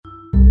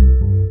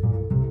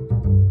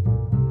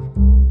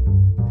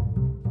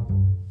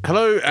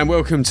Hello and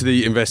welcome to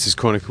the Investors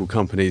Chronicle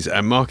Companies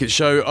and Market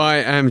Show. I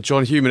am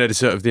John Human,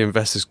 editor of the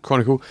Investors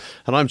Chronicle,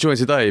 and I'm joined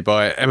today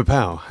by Emma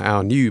Powell,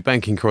 our new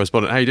banking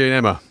correspondent. How are you doing,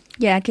 Emma?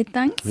 Yeah, good,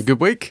 thanks. A good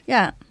week?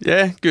 Yeah.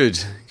 Yeah, good.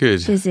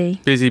 Busy.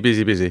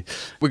 Busy.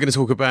 We're going to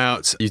talk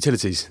about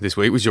utilities this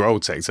week, which is your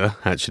old sector,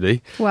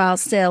 actually. Well,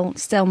 still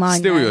mine.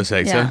 Still though. your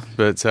sector, Yeah.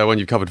 but one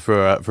you've covered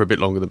for a bit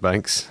longer than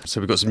banks.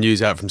 So we've got some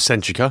news out from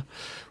Centrica,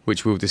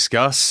 which we'll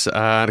discuss,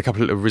 and a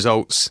couple of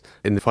results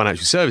in the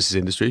financial services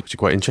industry, which are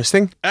quite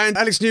interesting. And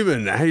Alex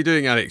Newman, how are you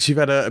doing, Alex? You've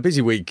had a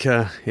busy week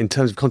in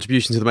terms of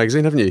contribution to the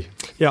magazine, haven't you?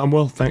 Yeah, I'm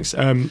well, thanks.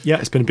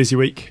 It's been a busy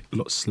week.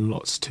 Lots and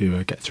lots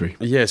to get through.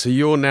 Yeah, so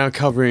you're now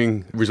covering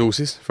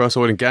resources for us,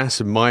 oil and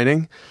gas and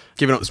mining,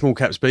 giving up the small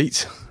caps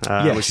beat,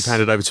 Yes. which you've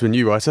handed over to a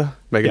new writer,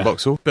 Megan Yeah.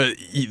 Boxall. But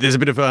there's a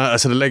bit of a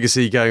sort of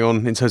legacy going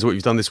on in terms of what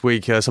you've done this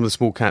week. Some of the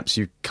small caps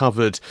you've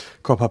covered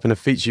crop up in a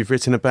feature you've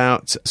written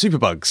about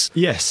superbugs.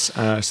 Yes,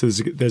 so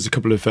there's a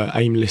couple of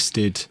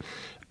AIM-listed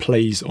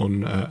plays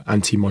on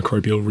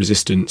antimicrobial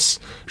resistance,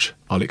 which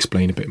I'll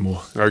explain a bit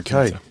more.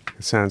 Okay. later.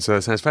 Sounds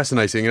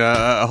fascinating.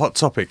 A hot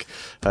topic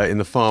in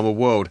the pharma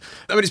world.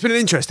 I mean, it's been an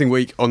interesting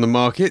week on the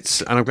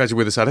markets, and I'm glad you're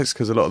with us, Alex,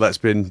 because a lot of that's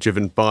been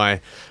driven by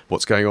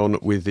what's going on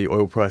with the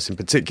oil price in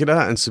particular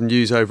and some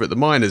news over at the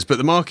miners. But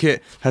the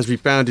market has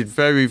rebounded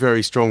very,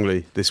 very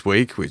strongly this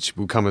week, which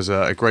will come as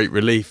a great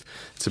relief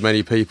to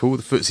many people.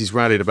 The FTSE's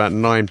rallied about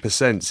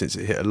 9% since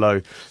it hit a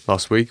low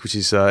last week, which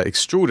is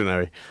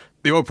extraordinary.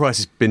 The oil price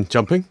has been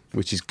jumping,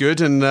 which is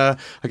good. And I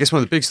guess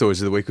one of the big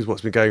stories of the week was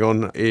what's been going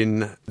on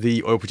in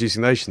the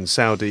oil-producing nations,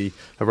 Saudi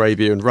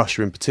Arabia and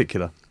Russia in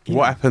particular. Yeah.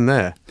 What happened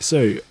there?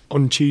 So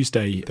on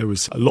Tuesday, there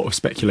was a lot of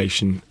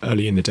speculation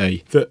early in the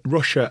day that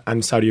Russia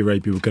and Saudi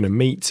Arabia were going to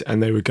meet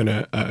and they were going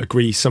to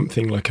agree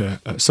something like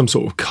some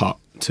sort of cut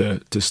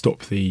to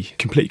stop the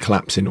complete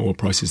collapse in oil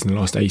prices in the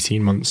last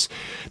 18 months.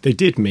 They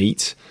did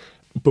meet.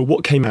 But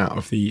what came out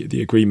of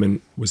the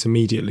agreement was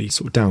immediately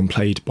sort of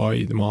downplayed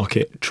by the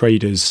market.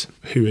 Traders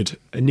who had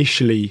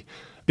initially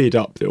bid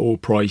up the oil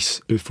price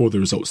before the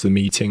results of the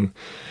meeting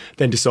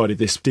then decided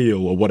this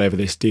deal, or whatever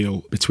this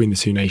deal between the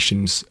two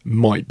nations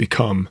might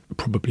become,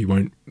 probably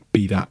won't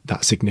be that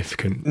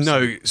significant.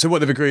 No, so what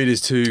they've agreed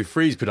is to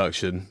freeze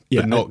production,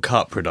 Yeah, but not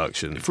cut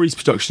production. Freeze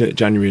production at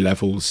January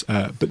levels,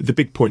 but the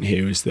big point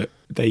here is that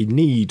they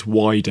need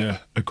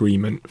wider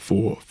agreement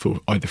for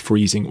either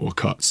freezing or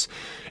cuts.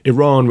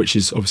 Iran, which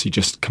has obviously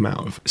just come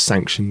out of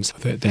sanctions,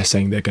 they're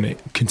saying they're going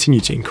to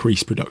continue to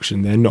increase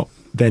production. They're not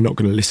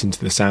going to listen to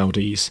the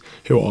Saudis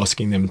who are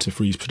asking them to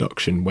freeze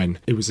production when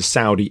it was a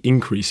Saudi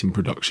increase in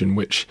production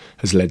which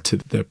has led to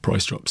the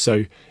price drop.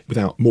 So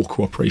without more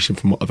cooperation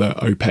from other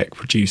OPEC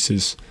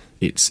producers,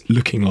 it's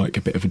looking like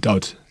a bit of a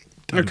dud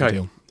of a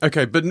deal.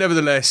 Okay, but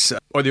nevertheless,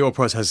 the oil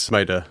price has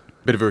made a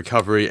bit of a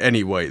recovery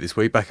anyway this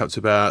week, back up to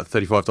about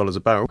 $35 a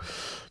barrel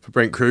for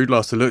Brent crude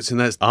last I looked, and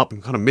that's up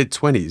in kind of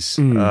mid-20s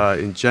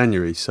in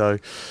January. So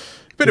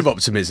a bit of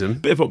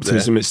optimism.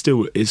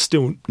 It's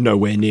still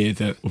nowhere near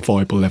the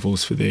viable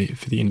levels for the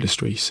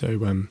industry.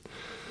 So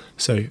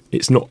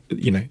it's not,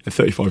 the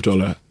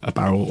 $35 a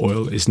barrel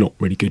oil is not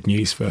really good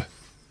news for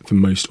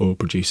most oil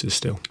producers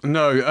still.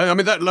 No, I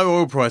mean, that low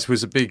oil price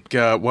was a big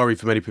worry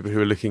for many people who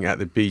are looking at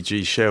the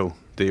BG Shell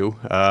deal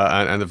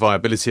and the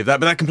viability of that.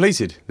 But that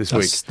completed this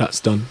week. That's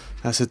done.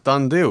 That's a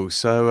done deal.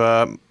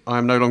 So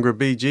I'm no longer a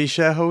BG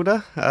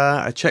shareholder.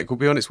 A cheque will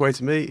be on its way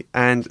to me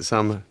and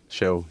some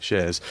Shell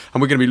shares.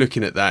 And we're going to be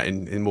looking at that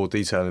in more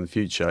detail in the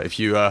future. If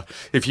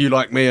you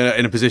like me, are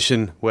in a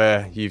position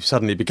where you've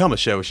suddenly become a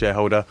Shell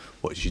shareholder,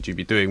 what should you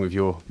be doing with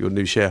your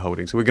new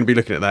shareholding? So we're going to be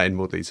looking at that in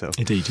more detail.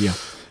 Indeed, yeah.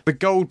 The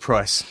gold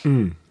price.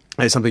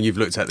 It's something you've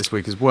looked at this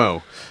week as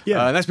well.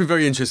 Yeah. That's been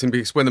very interesting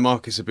because when the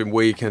markets have been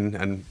weak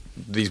and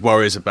these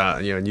worries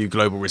about a new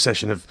global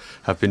recession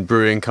have been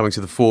brewing, coming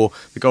to the fore,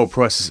 the gold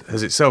price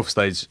has itself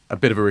staged a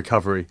bit of a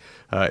recovery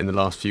in the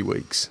last few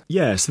weeks.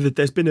 Yeah, so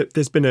there's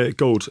been a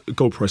gold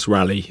price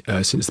rally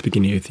since the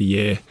beginning of the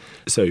year.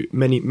 So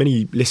many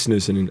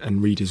listeners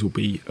and readers will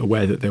be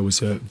aware that there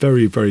was a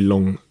very, very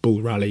long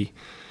bull rally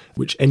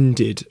which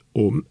ended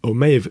or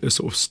may have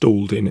sort of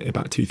stalled in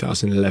about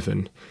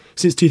 2011.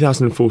 Since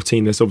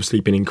 2014, there's obviously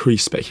been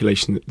increased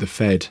speculation that the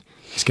Fed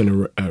is going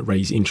to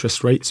raise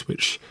interest rates,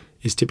 which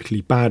is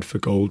typically bad for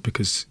gold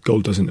because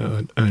gold doesn't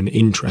earn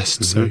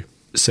interest. Mm-hmm.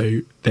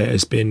 So there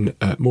has been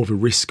more of a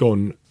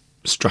risk-on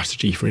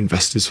strategy for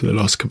investors for the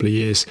last couple of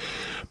years.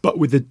 But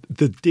with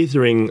the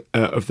dithering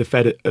of the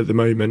Fed at the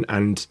moment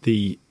and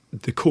the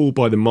call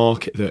by the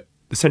market that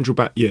the central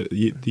bank,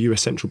 the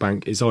US central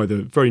bank, is either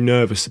very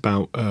nervous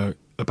about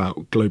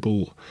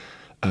global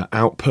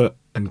output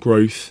and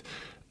growth.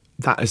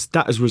 That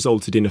has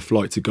resulted in a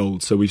flight to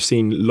gold. So we've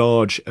seen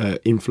large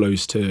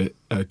inflows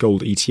to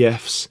gold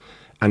ETFs,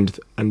 and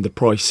the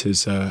price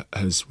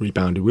has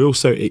rebounded. We're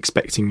also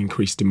expecting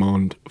increased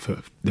demand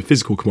for the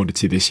physical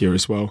commodity this year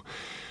as well.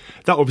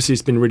 That obviously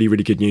has been really,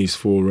 really good news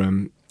for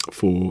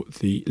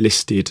the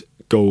listed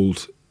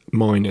gold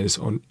miners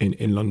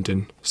in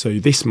London. So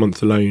this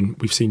month alone,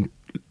 we've seen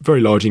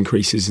very large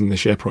increases in the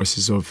share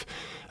prices of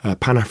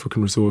Pan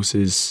African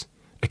Resources,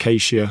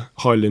 Acacia,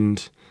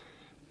 Highland,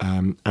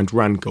 and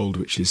Randgold,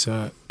 which is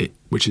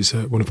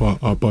one of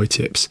our buy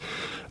tips.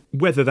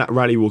 Whether that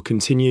rally will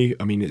continue,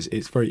 I mean,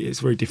 it's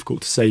very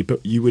difficult to say.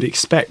 But you would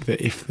expect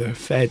that if the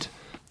Fed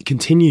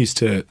continues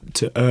to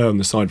err on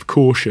the side of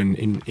caution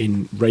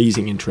in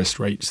raising interest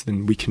rates,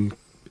 then we can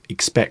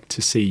expect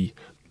to see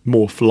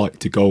more flight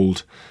to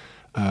gold.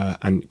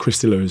 And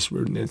Christiller has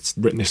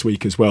written this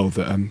week as well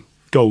that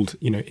gold,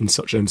 in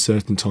such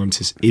uncertain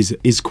times,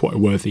 is quite a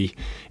worthy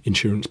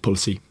insurance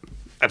policy.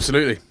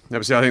 Absolutely. I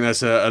think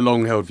that's a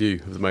long-held view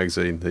of the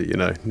magazine that,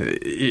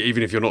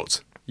 even if you're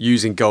not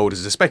using gold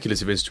as a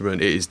speculative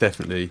instrument, it is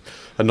definitely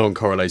a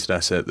non-correlated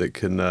asset that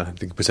can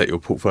protect your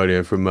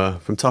portfolio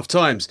from tough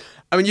times.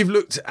 I mean, you've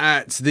looked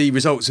at the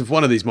results of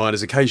one of these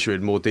miners, Acacia,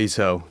 in more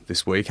detail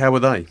this week. How were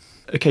they?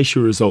 Acacia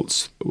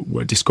results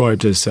were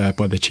described as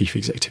by the chief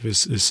executive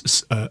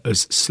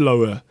as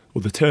slower,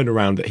 or the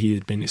turnaround that he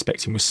had been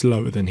expecting was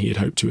slower than he had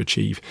hoped to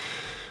achieve.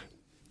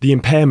 The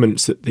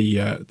impairments that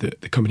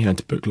the company had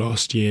to book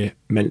last year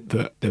meant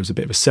that there was a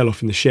bit of a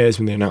sell-off in the shares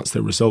when they announced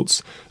their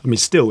results. I mean,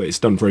 still, it's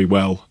done very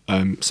well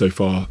so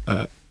far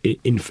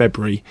in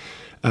February.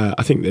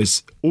 I think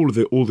there's all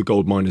the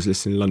gold miners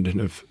listed in London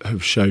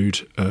have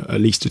showed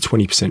at least a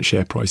 20%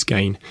 share price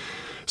gain.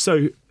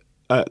 So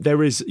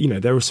there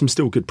are some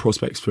still good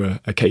prospects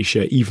for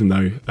Acacia, even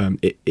though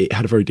it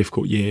had a very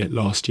difficult year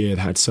last year.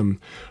 They had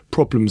some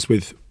problems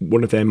with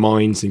one of their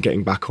mines and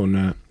getting back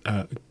online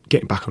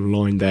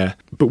there.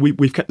 But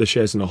we've kept the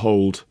shares in a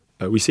hold.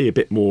 We see a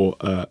bit more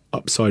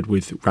upside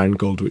with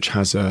Randgold, which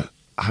has a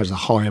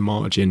higher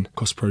margin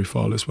cost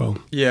profile as well.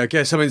 Yeah, I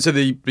guess. I mean, so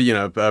the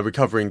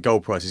recovering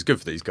gold price is good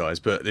for these guys,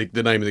 but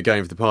the name of the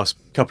game for the past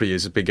couple of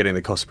years has been getting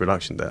the cost of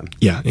production down.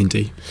 Yeah,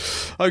 indeed.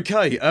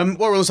 Okay, while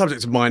we're on the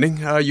subject of mining,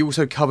 you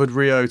also covered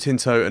Rio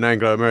Tinto and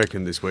Anglo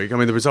American this week. I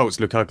mean, the results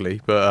look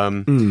ugly, but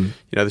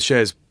the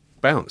shares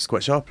bounced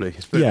quite sharply,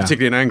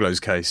 particularly in Anglo's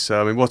case. So,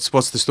 I mean, what's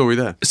the story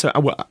there? So,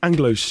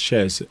 Anglo's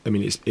shares, I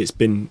mean, it's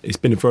been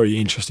a very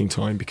interesting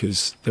time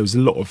because there's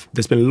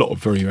been a lot of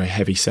very, very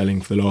heavy selling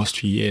for the last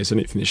few years. I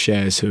don't think the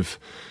shares have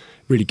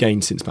really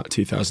gained since about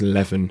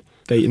 2011.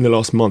 In the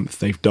last month,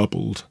 they've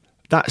doubled.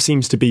 That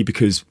seems to be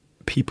because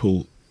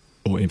people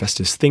or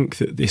investors think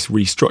that this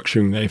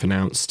restructuring they've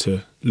announced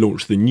to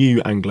launch the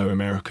new Anglo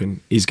American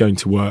is going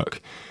to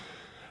work.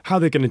 How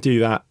they're going to do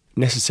that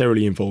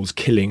necessarily involves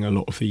killing a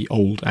lot of the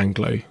old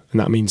Anglo, and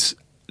that means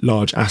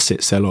large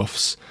asset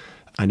sell-offs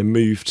and a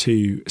move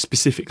to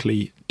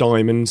specifically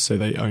diamonds, so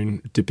they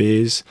own De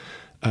Beers,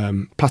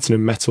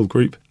 platinum metal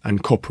group,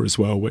 and copper as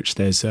well, which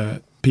there's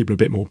people are a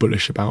bit more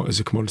bullish about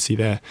as a commodity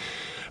there.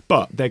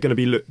 But they're going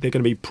to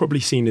be probably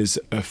seen as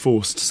a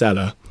forced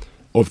seller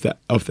of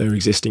their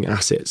existing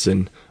assets,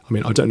 and I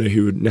mean, I don't know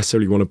who would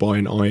necessarily want to buy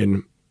an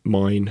iron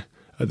mine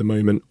at the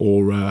moment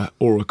or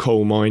a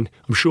coal mine.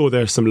 I'm sure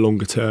there are some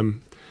longer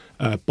term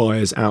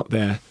buyers out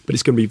there, but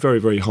it's going to be very,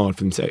 very hard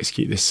for them to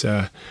execute this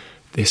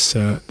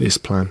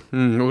plan.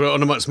 Well,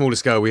 on a much smaller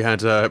scale, we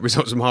had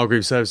results from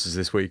Hargreaves Services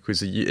this week,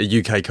 which is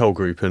a UK coal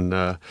group, and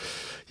the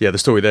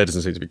story there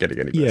doesn't seem to be getting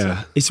any better.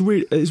 Yeah, it's a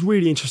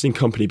really interesting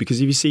company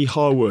because if you see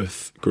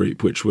Harworth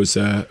Group, which was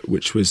a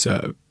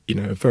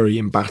very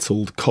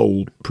embattled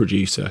coal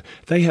producer,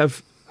 they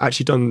have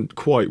actually done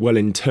quite well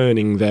in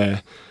turning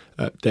their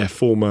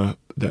former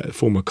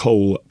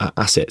coal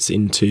assets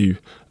into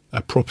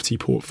a property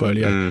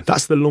portfolio.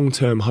 That's the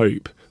long-term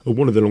hope, or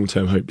one of the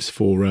long-term hopes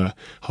for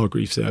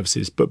Hargreaves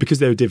Services. But because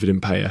they're a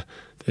dividend payer,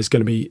 there's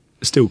going to be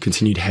still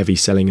continued heavy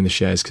selling in the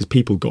shares because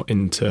people got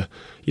into,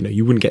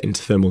 you wouldn't get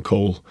into thermal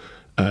coal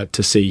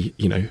to see,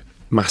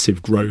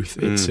 massive growth.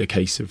 It's a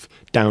case of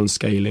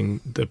downscaling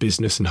the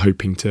business and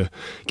hoping to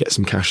get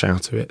some cash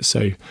out of it.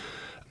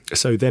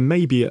 So there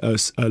may be a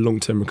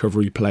long-term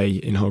recovery play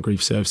in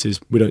Hargreaves Services.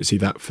 We don't see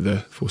that for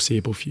the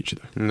foreseeable future,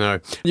 though. No.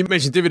 You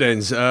mentioned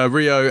dividends.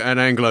 Rio and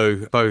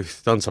Anglo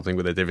both done something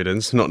with their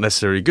dividends, not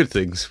necessarily good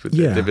things with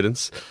their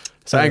dividends.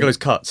 So Anglo's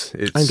cut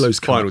its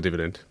final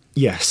dividend.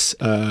 Yes,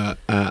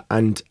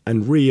 and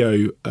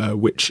Rio,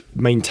 which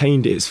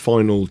maintained its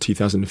final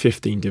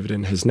 2015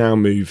 dividend, has now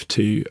moved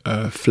to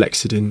a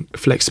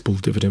flexible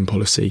dividend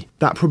policy.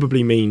 That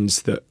probably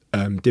means that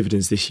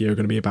dividends this year are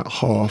going to be about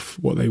half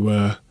what they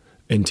were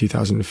in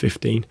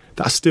 2015.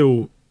 That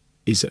still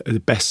is at the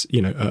best,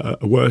 a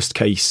worst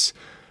case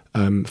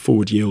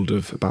forward yield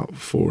of about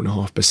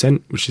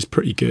 4.5%, which is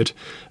pretty good,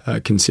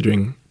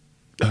 considering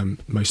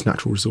most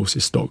natural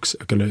resources stocks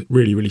are going to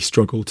really, really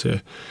struggle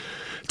to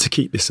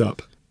keep this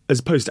up. As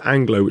opposed to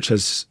Anglo, which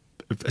has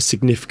a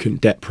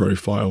significant debt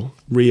profile,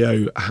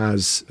 Rio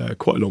has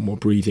quite a lot more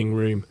breathing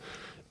room.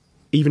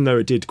 Even though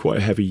it did quite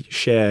a heavy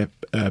share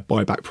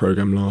buyback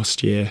program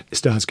last year, it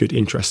still has good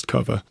interest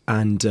cover.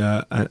 And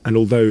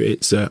although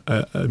it's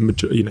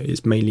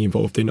it's mainly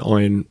involved in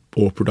iron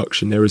ore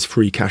production, there is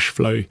free cash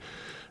flow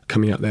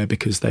coming out there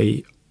because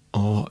they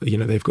are,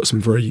 they've got some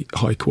very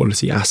high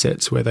quality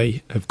assets where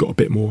they have got a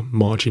bit more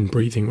margin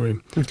breathing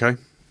room. Okay.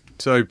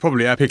 So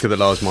probably our pick of the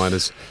large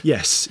miners.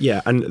 Yes,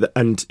 yeah,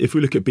 and if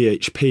we look at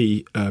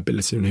BHP,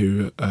 Billiton,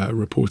 who are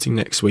reporting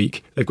next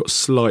week, they've got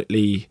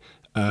slightly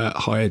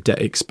higher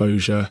debt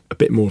exposure, a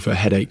bit more of a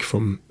headache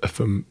from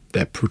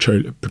their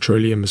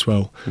petroleum as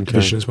well,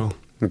 division as well.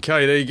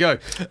 Okay, there you go.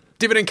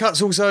 Dividend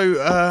cuts also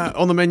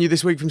on the menu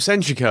this week from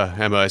Centrica,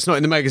 Emma. It's not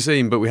in the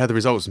magazine, but we had the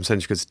results from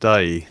Centrica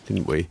today,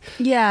 didn't we?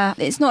 Yeah,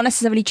 it's not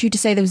necessarily true to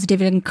say there was a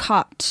dividend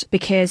cut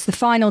because the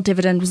final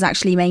dividend was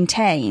actually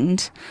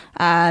maintained,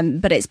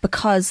 but it's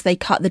because they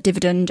cut the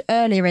dividend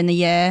earlier in the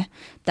year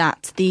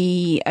that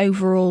the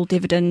overall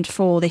dividend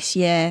for this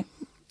year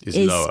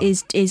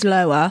is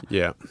lower.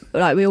 Yeah.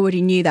 Like we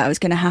already knew that was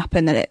going to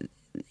happen,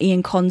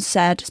 Ian Conn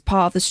said as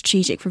part of the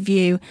strategic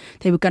review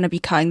they were going to be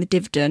cutting the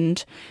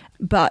dividend.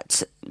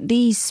 But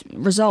these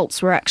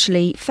results were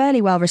actually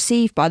fairly well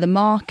received by the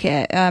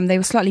market. They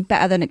were slightly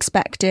better than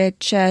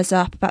expected. Shares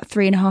up about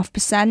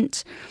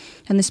 3.5%.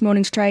 And this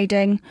morning's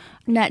trading,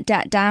 net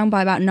debt down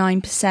by about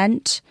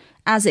 9%.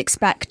 As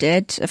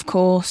expected, of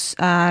course,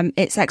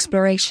 its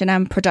exploration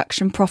and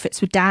production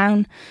profits were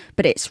down,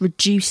 but it's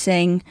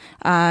reducing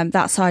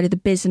that side of the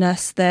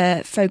business.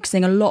 They're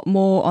focusing a lot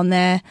more on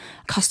their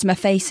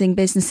customer-facing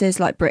businesses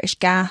like British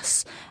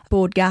Gas,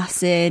 Bord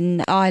Gas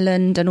in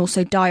Ireland, and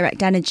also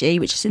Direct Energy,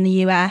 which is in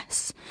the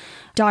US.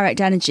 Direct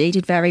Energy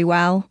did very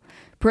well.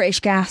 British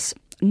Gas,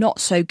 not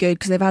so good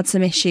because they've had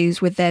some issues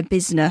with their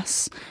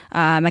business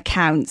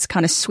accounts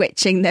kind of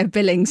switching their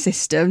billing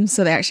system,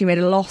 so they actually made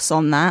a loss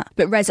on that.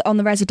 But on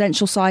the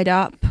residential side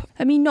up,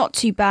 I mean, not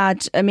too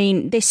bad. I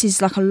mean, this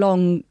is like a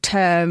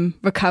long-term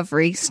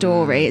recovery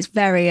story. It's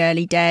very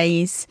early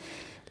days.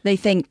 They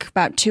think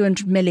about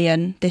 200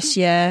 million this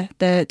year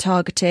they're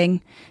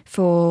targeting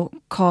for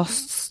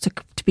costs to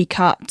be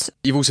cut.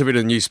 You've also been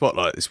in the new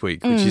spotlight this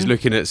week, which is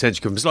looking at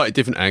Centrica from a slightly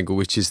different angle,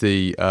 which is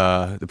the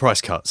price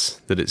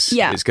cuts that it's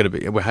going to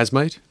be. Well, has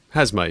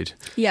made.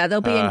 Yeah,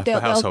 they'll be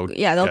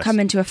they'll come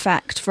into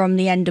effect from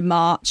the end of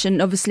March,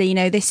 and obviously,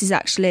 this is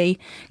actually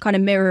kind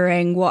of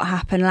mirroring what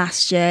happened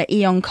last year.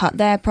 E.ON cut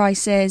their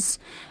prices.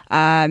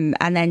 And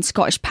then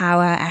Scottish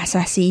Power,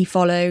 SSE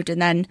followed,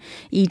 and then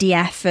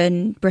EDF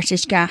and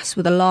British Gas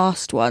were the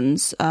last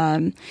ones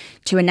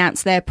to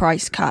announce their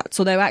price cuts.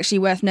 Although actually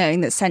worth noting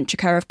that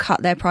Centrica have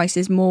cut their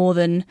prices more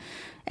than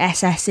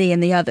SSE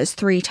and the others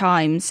 3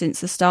 times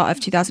since the start of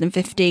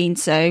 2015.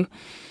 So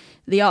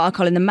the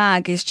article in the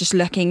mag is just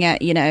looking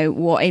at,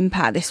 what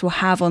impact this will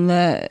have on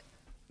the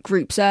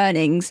group's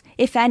earnings,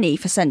 if any,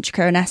 for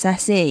Centrica and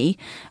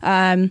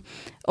SSE.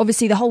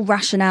 Obviously, the whole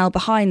rationale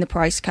behind the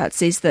price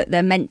cuts is that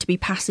they're meant to be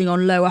passing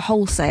on lower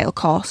wholesale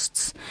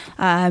costs.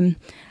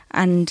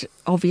 And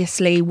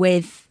obviously,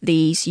 with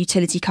these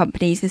utility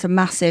companies, there's a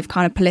massive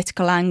kind of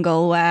political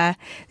angle where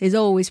there's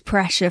always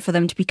pressure for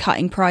them to be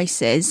cutting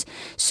prices.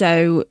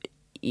 So,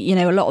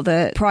 a lot of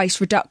the price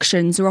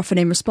reductions are often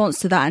in response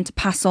to that and to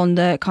pass on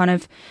the kind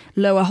of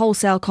lower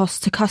wholesale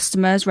costs to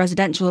customers,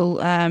 residential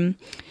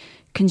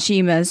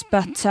consumers.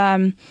 But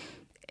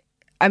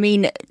I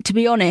mean, to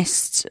be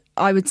honest,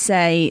 I would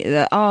say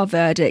that our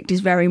verdict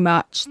is very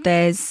much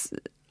there's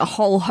a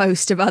whole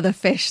host of other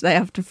fish they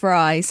have to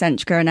fry,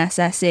 Centrica and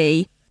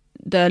SSE.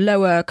 The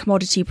lower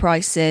commodity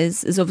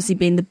prices has obviously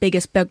been the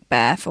biggest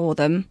bugbear for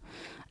them.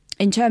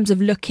 In terms of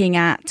looking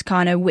at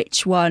kind of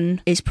which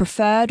one is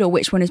preferred or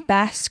which one is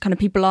best, kind of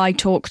people I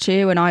talk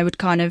to, and I would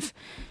kind of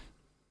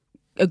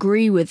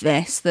agree with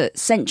this, that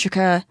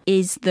Centrica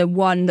is the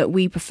one that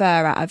we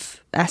prefer out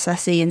of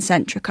SSE and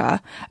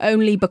Centrica,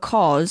 only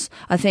because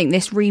I think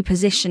this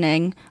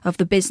repositioning of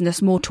the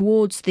business more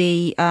towards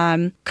the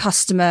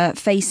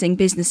customer-facing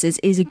businesses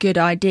is a good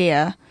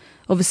idea.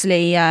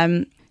 Obviously,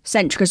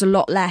 Centrica's a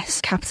lot less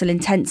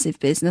capital-intensive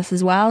business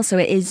as well, so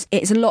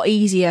it's a lot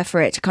easier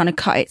for it to kind of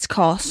cut its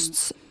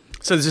costs.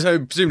 So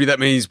presumably that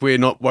means we're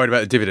not worried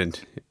about the dividend.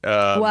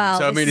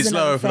 It's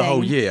lower for the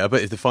whole year,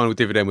 but if the final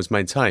dividend was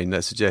maintained,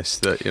 that suggests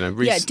that dividend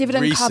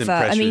recent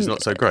cover, pressure is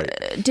not so great.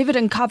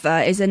 Dividend cover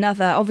is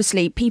another.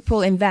 Obviously,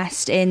 people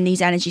invest in these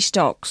energy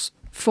stocks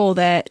for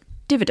their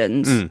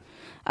dividends.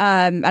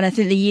 And I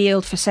think the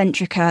yield for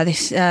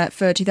Centrica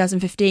for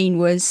 2015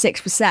 was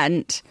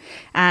 6%,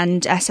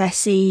 and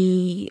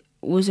SSE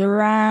was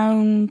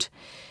around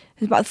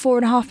about the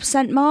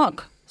 4.5%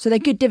 mark. So they're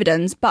good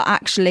dividends, but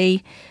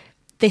actually,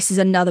 this is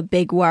another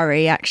big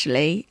worry,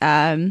 actually.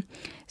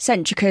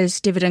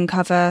 Centrica's dividend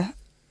cover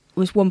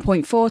was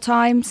 1.4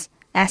 times,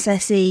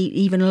 SSE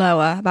even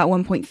lower, about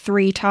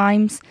 1.3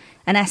 times,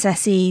 and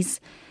SSE's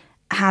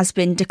has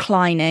been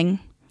declining.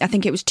 I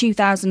think it was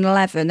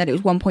 2011 that it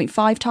was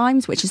 1.5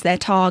 times, which is their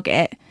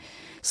target.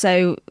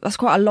 So that's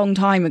quite a long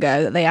time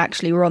ago that they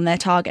actually were on their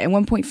target, and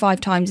 1.5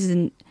 times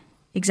isn't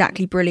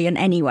exactly brilliant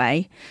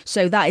anyway.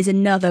 So that is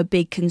another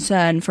big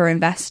concern for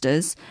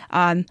investors.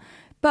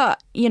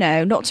 But,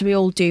 not to be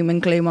all doom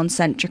and gloom on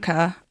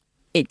Centrica,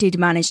 it did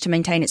manage to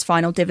maintain its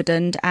final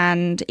dividend,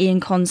 and Ian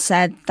Conn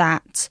said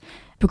that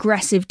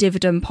progressive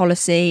dividend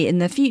policy in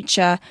the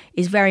future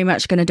is very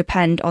much going to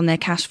depend on their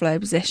cash flow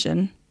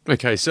position.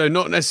 Okay, so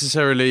not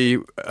necessarily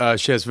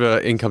shares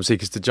for income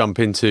seekers to jump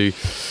into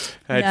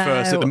head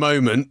first at the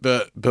moment,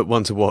 but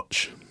one to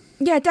watch.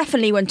 Yeah,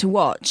 definitely one to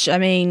watch. I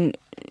mean,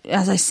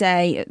 as I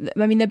say,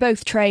 I mean, they're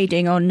both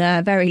trading on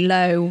very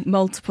low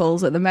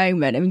multiples at the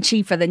moment. I mean,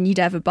 cheaper than you'd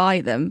ever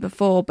buy them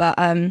before. But,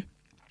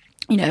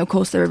 of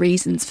course, there are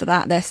reasons for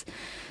that.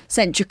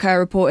 Centrica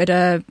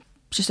reported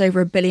just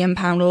over £1 billion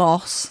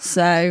loss.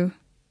 So,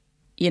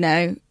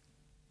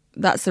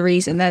 that's the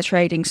reason they're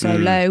trading so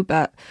low.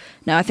 But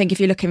no, I think if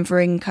you're looking for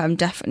income,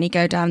 definitely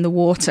go down the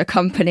water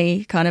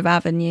company kind of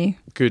avenue.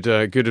 Good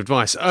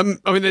advice. I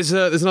mean, there's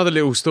another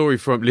huge story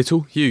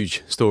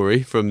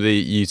from the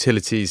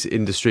utilities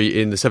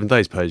industry in the 7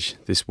 Days page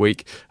this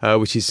week,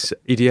 which is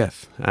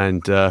EDF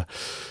and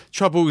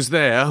troubles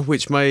there,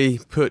 which may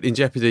put in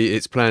jeopardy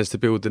its plans to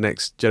build the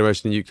next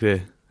generation of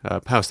nuclear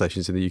power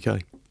stations in the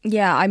UK.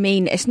 Yeah, I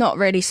mean, it's not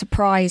really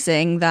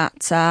surprising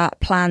that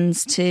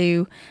plans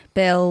to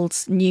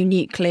build new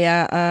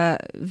nuclear are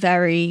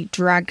very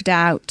dragged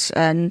out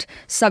and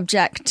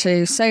subject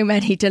to so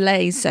many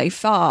delays so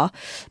far.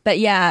 But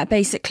yeah,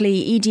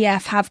 basically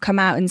EDF have come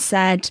out and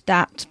said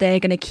that they're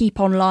going to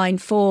keep online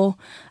 4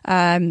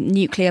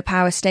 nuclear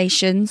power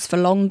stations for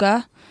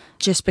longer,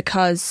 just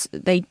because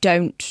the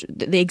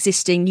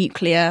existing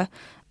nuclear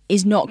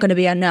is not going to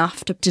be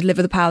enough to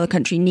deliver the power the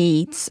country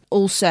needs.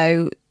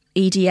 Also,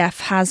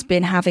 EDF has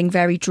been having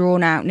very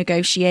drawn-out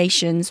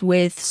negotiations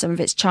with some of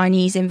its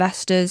Chinese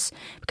investors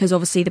because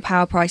obviously the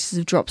power prices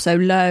have dropped so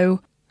low,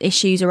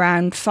 issues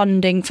around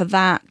funding for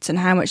that and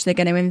how much they're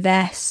going to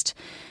invest.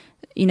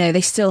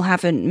 They still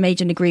haven't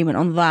made an agreement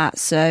on that,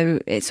 so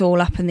it's all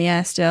up in the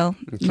air still,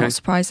 not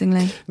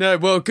surprisingly. No,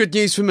 well, good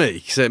news for me,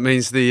 because it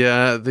means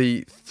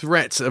the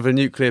threat of a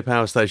nuclear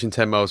power station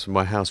 10 miles from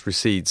my house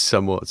recedes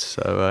somewhat,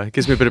 so it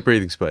gives me a bit of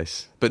breathing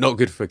space. But not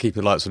good for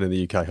keeping the lights on in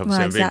the UK, obviously.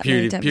 Well, exactly.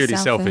 I'm being purely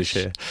selfish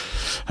here.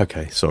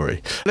 OK,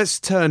 sorry. Let's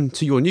turn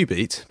to your new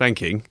beat,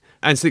 banking,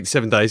 and stick to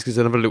 7 Days, because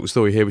there's another little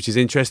story here which is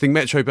interesting.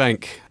 Metro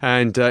Bank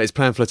and its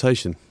planned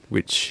flotation,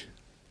 which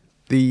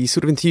the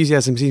sort of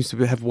enthusiasm seems to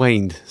have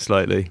waned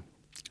slightly.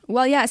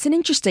 Well, yeah, it's an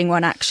interesting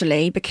one,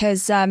 actually,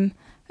 because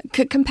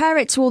compare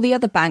it to all the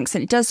other banks,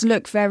 and it does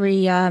look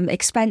very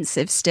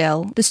expensive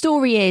still. The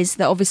story is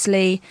that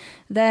obviously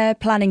they're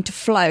planning to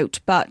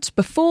float, but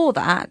before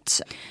that,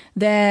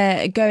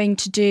 they're going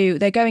to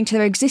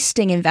their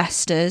existing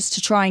investors to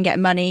try and get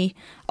money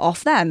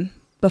off them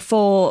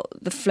before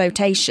the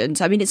flotation.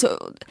 So, I mean, it's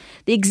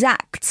the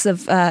exacts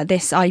of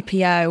this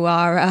IPO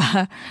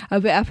are a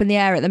bit up in the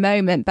air at the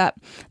moment, but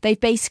they've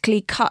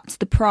basically cut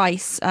the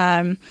price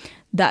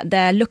that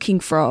they're looking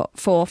for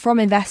from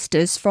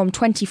investors from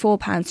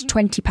 £24 to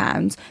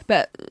 £20.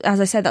 But as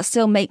I said, that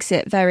still makes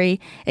it very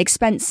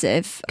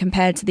expensive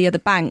compared to the other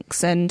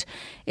banks. And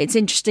it's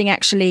interesting,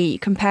 actually,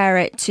 compare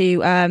it to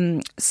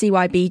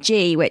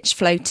CYBG, which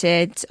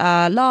floated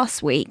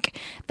last week.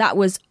 That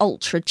was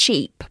ultra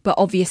cheap. But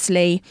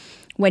obviously,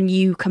 when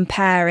you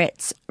compare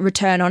its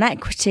return on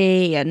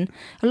equity and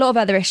a lot of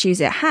other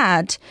issues it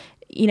had,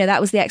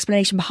 that was the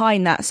explanation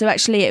behind that. So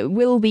actually, it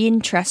will be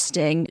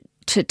interesting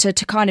to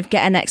kind of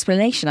get an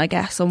explanation, I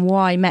guess, on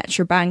why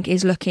Metro Bank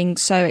is looking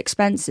so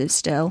expensive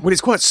still. Well,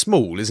 it's quite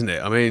small, isn't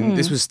it? I mean,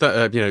 this was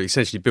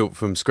essentially built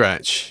from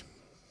scratch,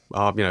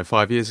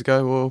 5 years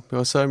ago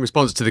or so, in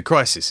response to the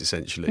crisis,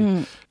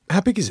 essentially.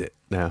 How big is it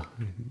now?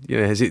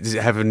 Does it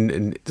have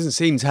it doesn't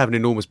seem to have an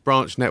enormous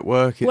branch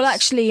network. Well,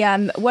 actually,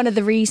 one of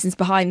the reasons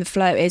behind the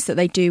float is that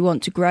they do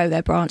want to grow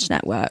their branch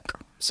network.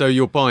 So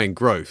you're buying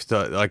growth.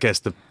 I guess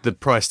the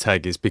price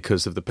tag is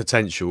because of the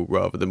potential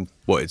rather than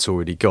what it's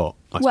already got.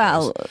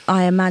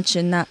 I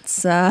imagine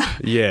that's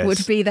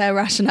would be their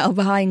rationale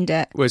behind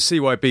it. Whereas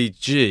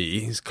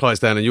CYBG is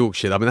Clydesdale and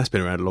Yorkshire. I mean, that's been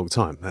around a long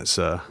time. That's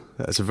a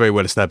very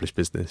well established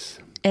business.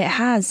 It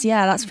has,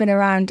 yeah. That's been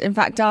around. In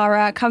fact,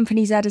 our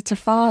company's editor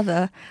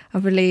father, I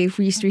believe,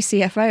 we used to be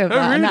CFO of that,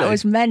 really? And that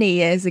was many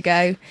years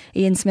ago.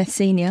 Ian Smith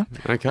Senior.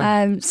 Okay.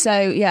 And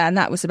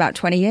that was about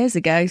 20 years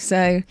ago.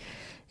 So.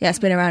 Yeah, it's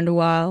been around a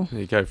while.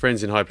 There you go,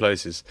 friends in high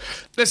places.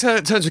 Let's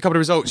turn to a couple of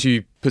results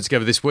you put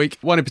together this week.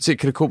 One in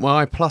particular caught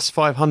my eye, Plus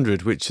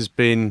 500, which has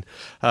been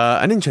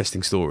an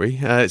interesting story.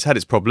 It's had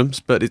its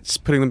problems, but it's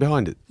putting them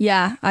behind it.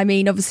 Yeah, I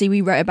mean, obviously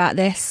we wrote about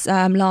this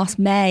last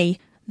May.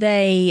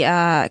 They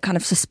kind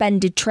of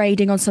suspended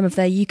trading on some of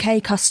their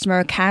UK customer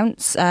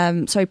accounts.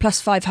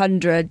 Plus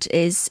 500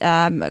 is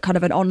kind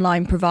of an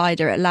online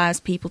provider. It allows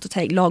people to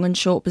take long and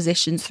short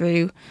positions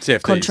through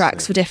CFDs,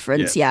 contracts for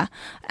difference. Yeah.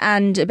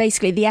 And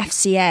basically the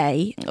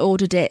FCA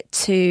ordered it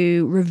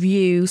to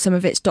review some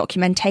of its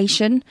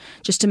documentation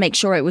just to make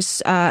sure it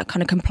was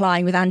kind of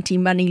complying with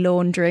anti-money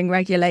laundering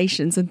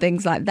regulations and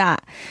things like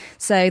that.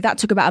 So that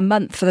took about a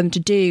month for them to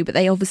do, but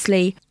they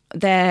obviously...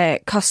 their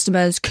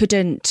customers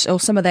couldn't, or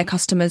some of their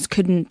customers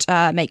couldn't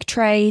make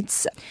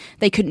trades.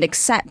 They couldn't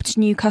accept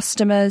new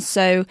customers.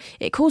 So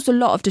it caused a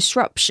lot of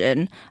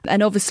disruption.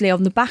 And obviously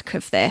on the back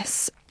of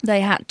this,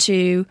 they had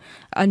to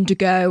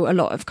undergo a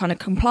lot of kind of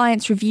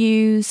compliance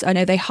reviews. I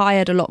know they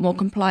hired a lot more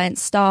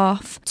compliance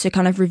staff to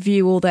kind of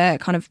review all their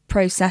kind of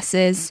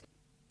processes.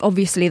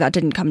 Obviously, that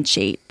didn't come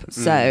cheap.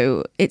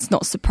 So it's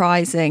not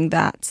surprising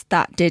that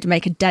did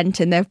make a dent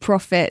in their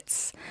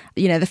profits.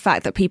 The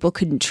fact that people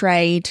couldn't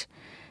trade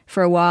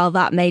for a while.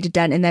 That made a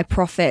dent in their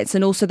profits.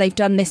 And also they've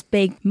done this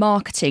big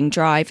marketing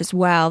drive as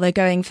well. They're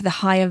going for the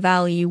higher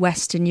value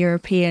Western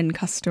European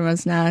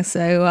customers now.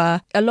 So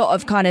a lot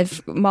of kind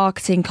of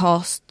marketing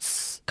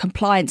costs,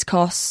 compliance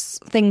costs,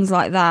 things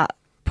like that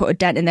put a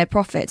dent in their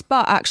profits.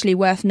 But actually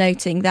worth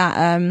noting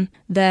that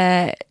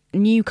their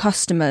new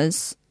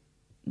customers,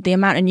 the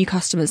amount of new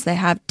customers they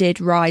have did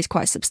rise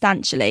quite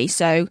substantially.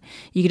 So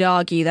you could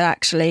argue that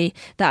actually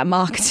that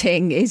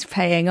marketing is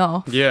paying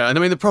off. Yeah, and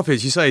I mean the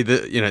profits, you say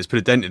that, it's put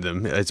a dent in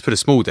them. It's put a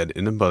small dent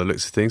in them by the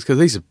looks of things, because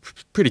these are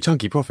pretty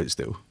chunky profits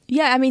still.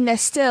 Yeah, I mean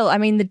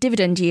the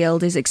dividend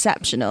yield is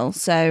exceptional.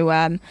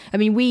 So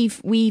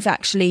we've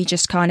actually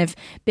just kind of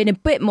been a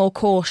bit more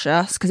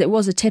cautious, because it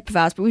was a tip of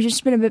ours, but we've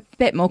just been a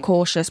bit more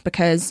cautious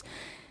because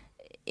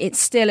it's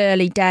still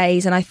early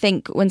days, and I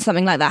think when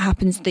something like that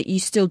happens, that you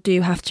still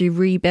do have to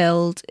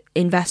rebuild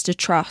investor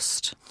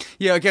trust.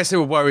 Yeah, I guess there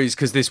were worries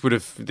because this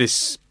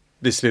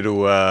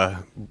little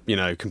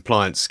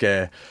compliance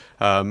scare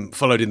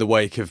followed in the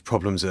wake of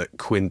problems at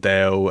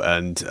Quindale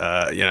and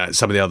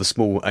some of the other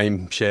small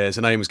AIM shares,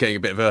 and AIM was getting a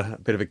bit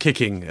of a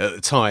kicking at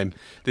the time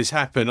this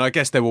happened. I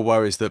guess there were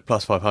worries that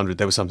plus 500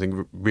 there was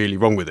something really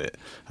wrong with it,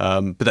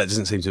 but that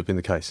doesn't seem to have been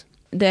the case.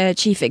 The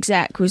chief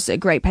exec was at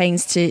great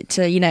pains to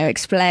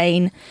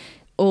explain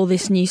all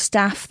this new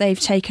staff they've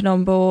taken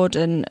on board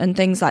and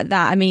things like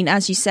that. I mean,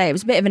 as you say, it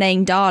was a bit of an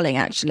AIM darling,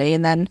 actually.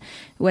 And then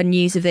when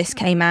news of this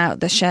came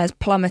out, the shares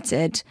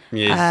plummeted.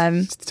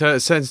 Yes.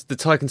 The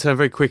tide can turn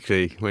very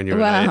quickly when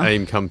you're an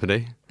AIM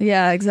company.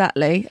 Yeah,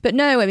 exactly. But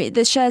no, I mean,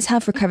 the shares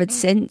have recovered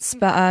since.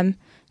 But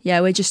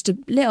we're just a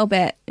little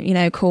bit,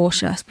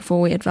 cautious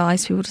before we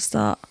advise people to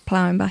start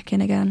ploughing back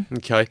in again.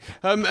 Okay.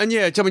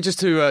 Just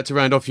to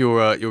round off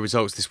your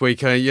results this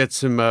week, you had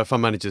some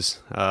fund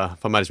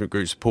management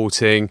groups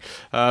reporting.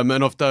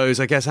 And of those,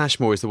 I guess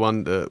Ashmore is the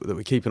one that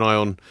we keep an eye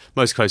on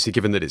most closely,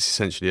 given that it's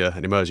essentially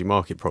an emerging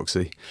market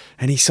proxy.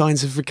 Any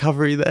signs of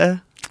recovery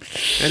there?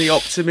 Any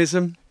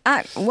optimism?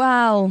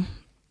 Well,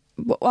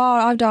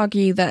 I'd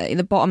argue that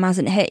the bottom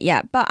hasn't hit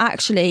yet, but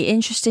actually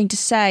interesting to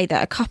say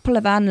that a couple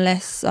of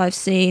analysts I've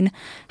seen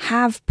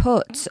have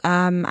put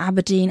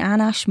Aberdeen and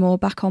Ashmore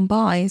back on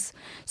buys.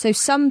 So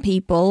some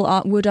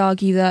people would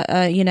argue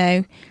that,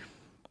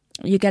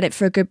 you get it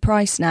for a good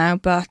price now,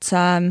 but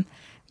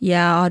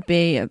I'd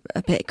be a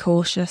bit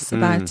cautious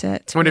about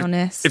it, to be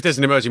honest. If there's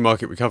an emerging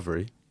market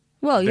recovery,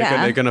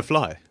 they're going to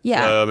fly.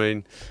 Yeah.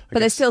 So, but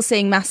they're still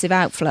seeing massive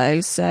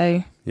outflows,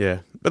 so... Yeah,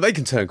 but they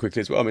can turn quickly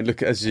as well. I mean,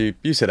 look, as you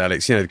said,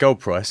 Alex, the gold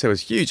price, there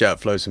was huge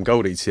outflows from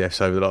gold ETFs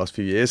over the last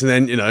few years. And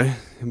then,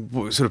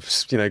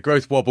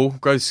 growth wobble,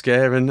 growth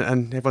scare, and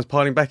everyone's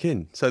piling back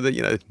in. So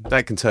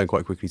that can turn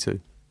quite quickly too.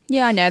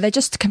 Yeah, I know. They're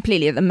just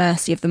completely at the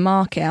mercy of the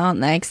market, aren't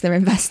they? Because they're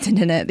investing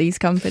in it, these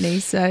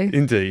companies. So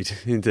Indeed.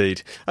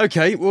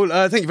 Okay,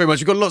 well, thank you very much.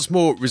 We've got lots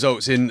more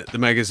results in the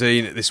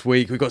magazine this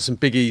week. We've got some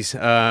biggies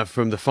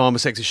from the pharma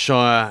sector,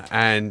 Shire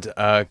and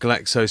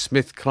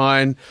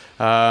GlaxoSmithKline.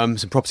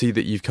 Some property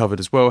that you've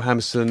covered as well,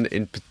 Hammerson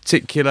in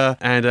particular,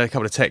 and a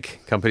couple of tech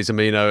companies,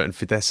 Amino and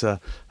Fidessa,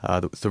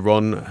 that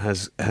Theron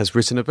has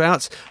written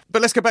about.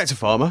 But let's go back to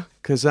pharma,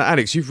 because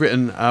Alex, you've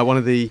written one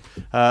of the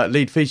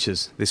lead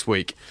features this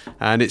week,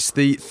 and it's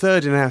the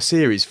third in our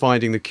series,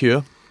 Finding the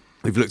Cure.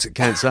 We've looked at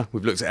cancer,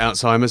 we've looked at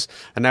Alzheimer's,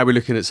 and now we're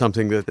looking at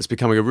something that's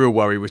becoming a real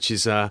worry, which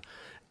is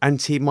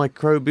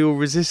antimicrobial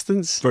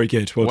resistance. Very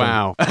good. Well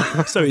wow.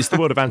 Done. So it's the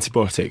world of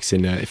antibiotics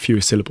in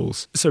fewer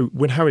syllables. So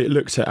when Harriet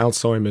looked at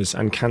Alzheimer's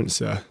and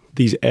cancer,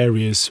 these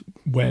areas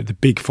where the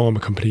big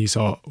pharma companies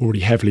are already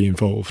heavily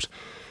involved,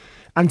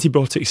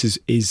 antibiotics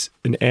is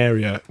an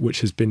area which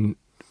has been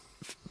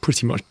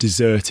pretty much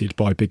deserted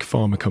by big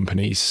pharma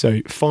companies. So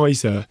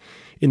Pfizer,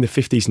 in the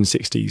 50s and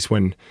 60s,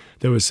 when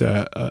there was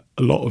a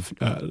lot of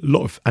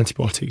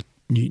antibiotic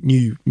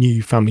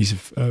new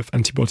families of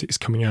antibiotics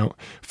coming out,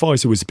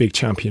 Pfizer was a big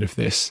champion of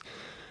this.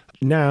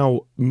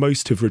 Now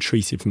most have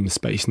retreated from the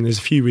space, and there's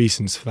a few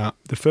reasons for that.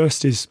 The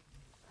first is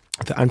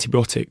that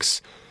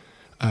antibiotics,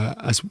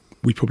 as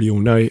we probably all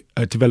know,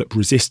 develop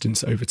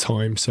resistance over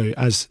time. So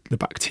as the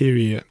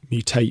bacteria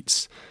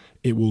mutates,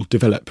 it will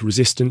develop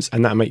resistance,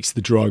 and that makes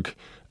the drug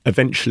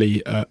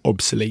eventually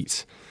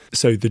obsolete.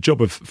 So the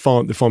job of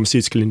the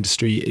pharmaceutical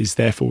industry is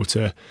therefore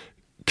to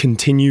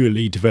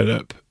continually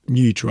develop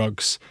new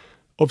drugs.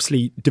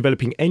 Obviously,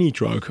 developing any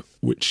drug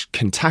which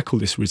can tackle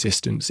this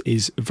resistance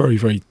is a very,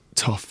 very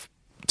tough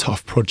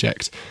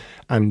project.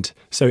 And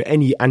so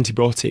any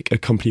antibiotic a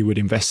company would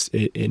invest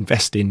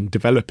in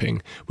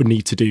developing would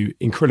need to do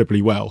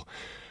incredibly well.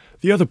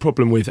 The other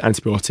problem with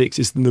antibiotics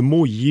is that the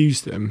more you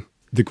use them,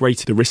 the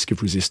greater the risk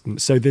of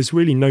resistance. So there's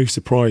really no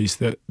surprise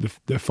that the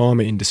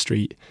pharma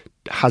industry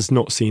has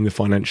not seen the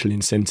financial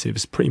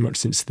incentives pretty much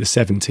since the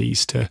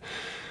 70s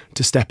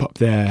to step up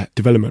their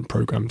development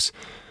programs.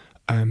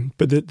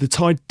 But the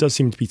tide does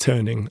seem to be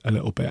turning a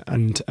little bit.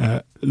 And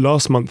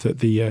last month at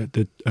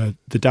the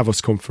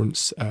Davos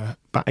conference,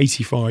 about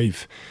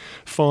 85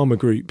 pharma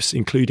groups,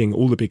 including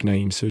all the big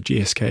names, so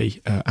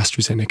GSK,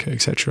 AstraZeneca,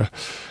 etc.,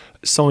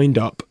 signed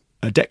up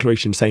a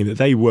declaration saying that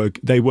they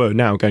were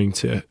now going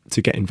to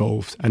get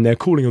involved, and they're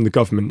calling on the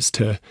governments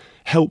to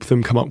help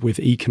them come up with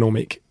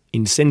economic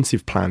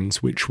incentive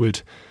plans, which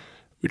would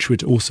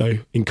also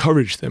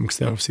encourage them,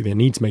 because obviously they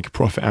need to make a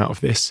profit out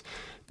of this,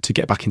 to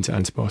get back into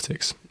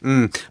antibiotics. I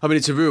mean,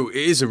 it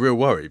is a real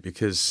worry,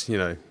 because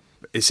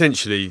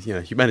essentially,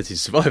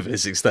 humanity's survival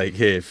is at stake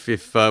here.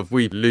 If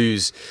we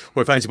lose,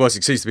 or if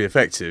antibiotics cease to be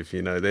effective,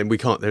 then we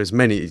can't. There's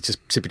many. It just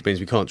simply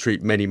means we can't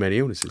treat many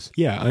illnesses.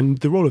 Yeah, and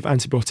the role of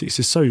antibiotics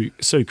is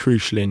so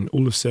crucial in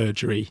all of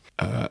surgery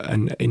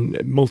and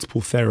in multiple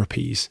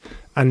therapies,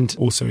 and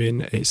also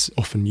it's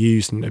often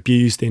used and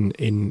abused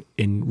in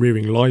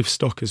rearing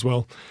livestock as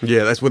well.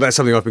 Yeah, that's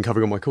something I've been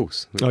covering on my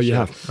course. Oh, you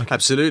have? Okay.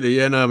 Absolutely.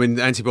 Yeah, no, I mean,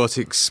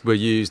 antibiotics were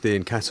used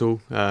in cattle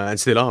and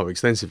still are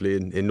extensively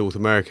in North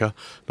America.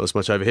 Not so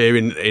much over here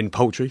in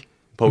poultry.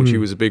 Poultry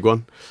was a big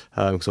one,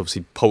 because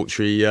obviously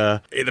poultry,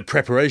 the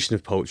preparation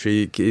of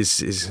poultry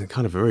is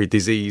kind of a very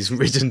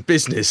disease-ridden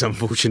business,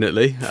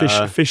 unfortunately.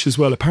 Fish as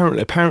well.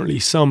 Apparently,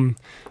 some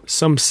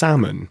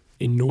salmon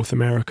in North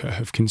America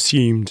have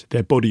consumed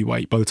their body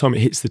weight. By the time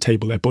it hits the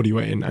table, their body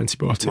weight in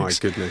antibiotics.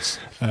 My goodness.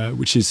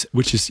 Which is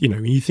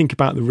when you think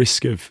about the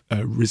risk of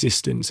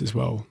resistance as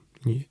well,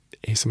 you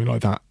hear something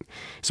like that,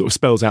 sort of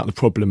spells out the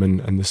problem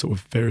and the sort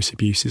of various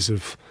abuses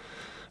of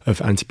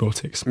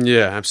antibiotics.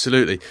 Yeah,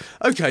 absolutely.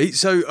 Okay,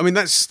 so I mean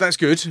that's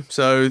good.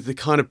 So the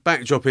kind of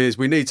backdrop is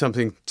we need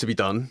something to be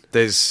done.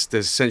 There's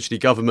essentially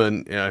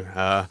government,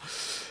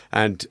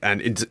 and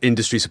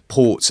industry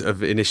support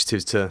of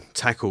initiatives to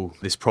tackle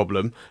this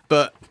problem.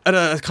 But at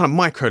a kind of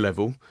micro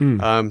level,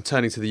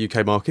 turning to the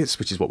UK markets,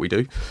 which is what we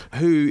do,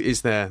 who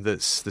is there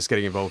that's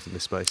getting involved in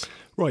this space?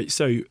 Right,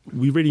 so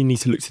we really need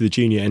to look to the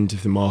junior end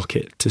of the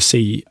market to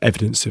see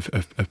evidence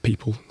of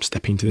people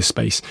stepping into this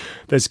space.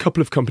 There's a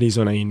couple of companies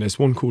on AIM. There's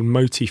one called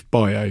Motif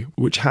Bio,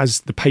 which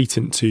has the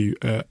patent to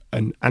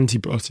an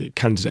antibiotic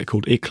candidate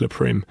called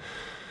Icloprim.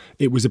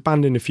 It was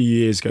abandoned a few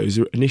years ago. It was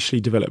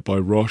initially developed by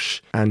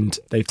Roche, and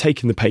they've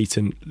taken the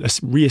patent,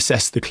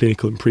 reassessed the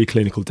clinical and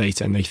preclinical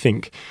data, and they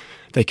think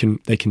they can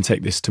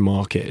take this to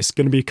market. It's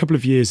going to be a couple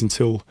of years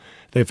until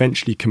they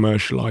eventually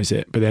commercialise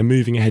it, but they're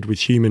moving ahead with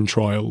human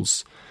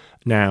trials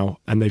now,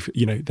 and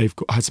they've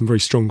had some very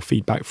strong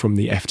feedback from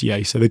the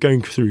FDA. So they're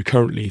going through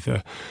currently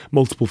the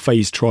multiple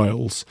phase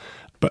trials.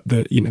 But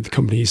the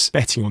company is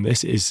betting on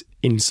this. Is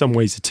in some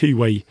ways a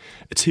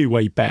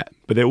two-way bet,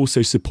 but they're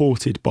also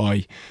supported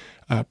by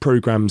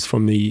programs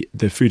from the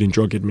Food and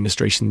Drug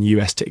Administration in the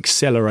US to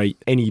accelerate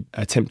any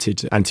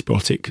attempted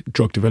antibiotic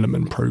drug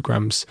development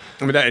programs.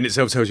 I mean, that in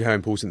itself tells you how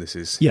important this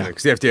is. Yeah,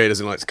 because the FDA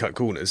doesn't like to cut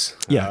corners.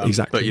 Yeah,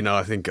 exactly. But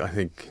I think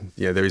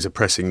there is a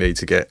pressing need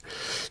to get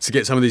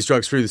some of these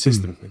drugs through the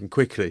system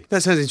quickly.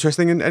 That sounds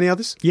interesting. And any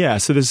others? Yeah,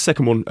 so there's a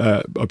second one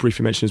I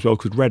briefly mentioned as well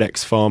called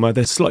Redex Pharma.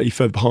 They're slightly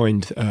further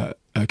behind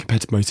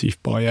competitor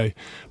Motif Bio,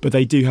 but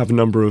they do have a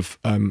number of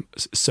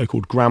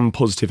so-called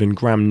gram-positive and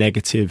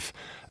gram-negative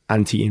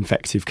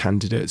anti-infective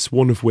candidates,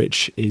 one of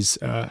which is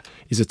a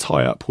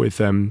tie-up with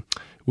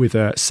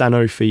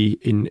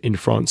Sanofi in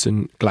France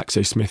and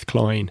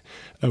GlaxoSmithKline,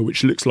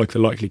 which looks like the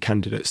likely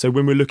candidate. So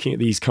when we're looking at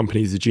these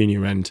companies at the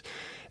junior end,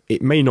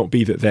 it may not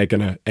be that they're going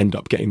to end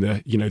up getting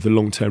the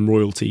long-term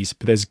royalties,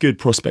 but there's a good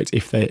prospect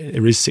if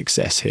there is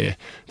success here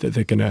that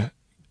they're going to,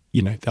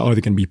 they're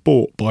either going to be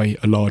bought by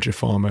a larger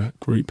pharma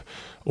group,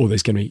 or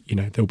there's going to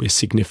be, there'll be a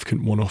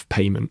significant one-off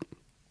payment.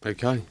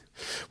 Okay.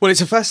 Well, it's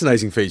a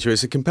fascinating feature.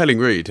 It's a compelling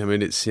read. I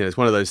mean, it's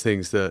one of those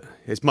things that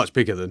it's much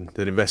bigger than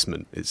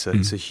investment. It's a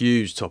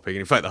huge topic,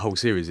 and in fact, the whole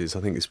series is. I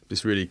think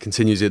this really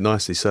continues it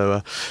nicely.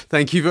 So,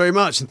 thank you very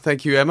much, and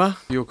thank you, Emma,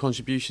 for your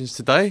contributions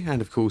today,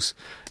 and of course,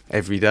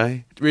 every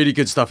day. Really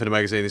good stuff in the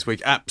magazine this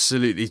week.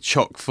 Absolutely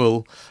chock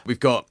full. We've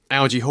got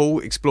Algie Hall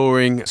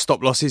exploring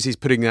stop losses. He's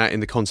putting that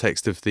in the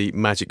context of the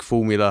magic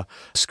formula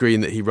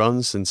screen that he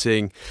runs and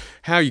seeing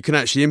how you can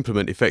actually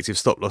implement effective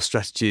stop loss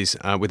strategies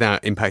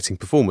without impacting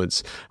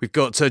performance. We've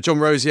got John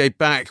Rosier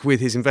back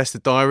with his investor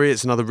diary.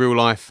 It's another real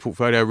life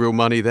portfolio, real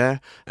money there.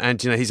 And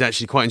he's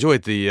actually quite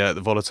enjoyed the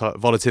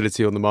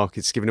volatility on the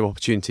markets, giving him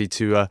opportunity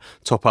to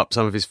top up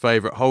some of his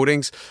favourite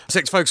holdings.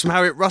 Sex focus from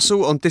Harriet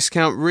Russell on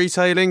discount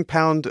retailing,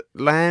 pound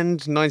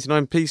land,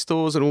 99p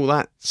stores and all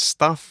that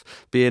stuff,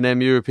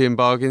 B&M European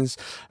bargains.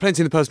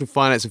 Plenty in the personal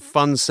finance and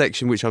funds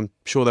section, which I'm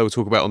sure they will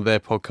talk about on their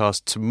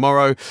podcast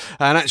tomorrow.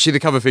 And actually the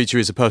cover feature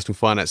is a personal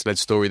finance led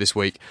story this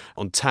week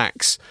on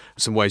tax,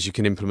 some ways you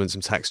can implement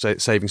some tax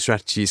saving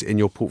strategies in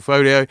your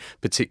portfolio,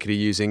 particularly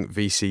using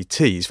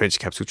VCTs, venture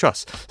capital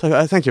trusts.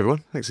 So thank you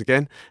everyone, thanks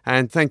again,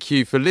 and thank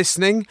you for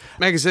listening.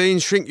 Magazine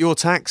Shrink Your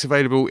Tax,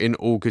 available in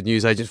all good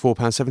news agents,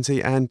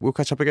 £4.70, and we'll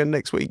catch up again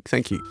next week.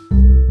 Thank you.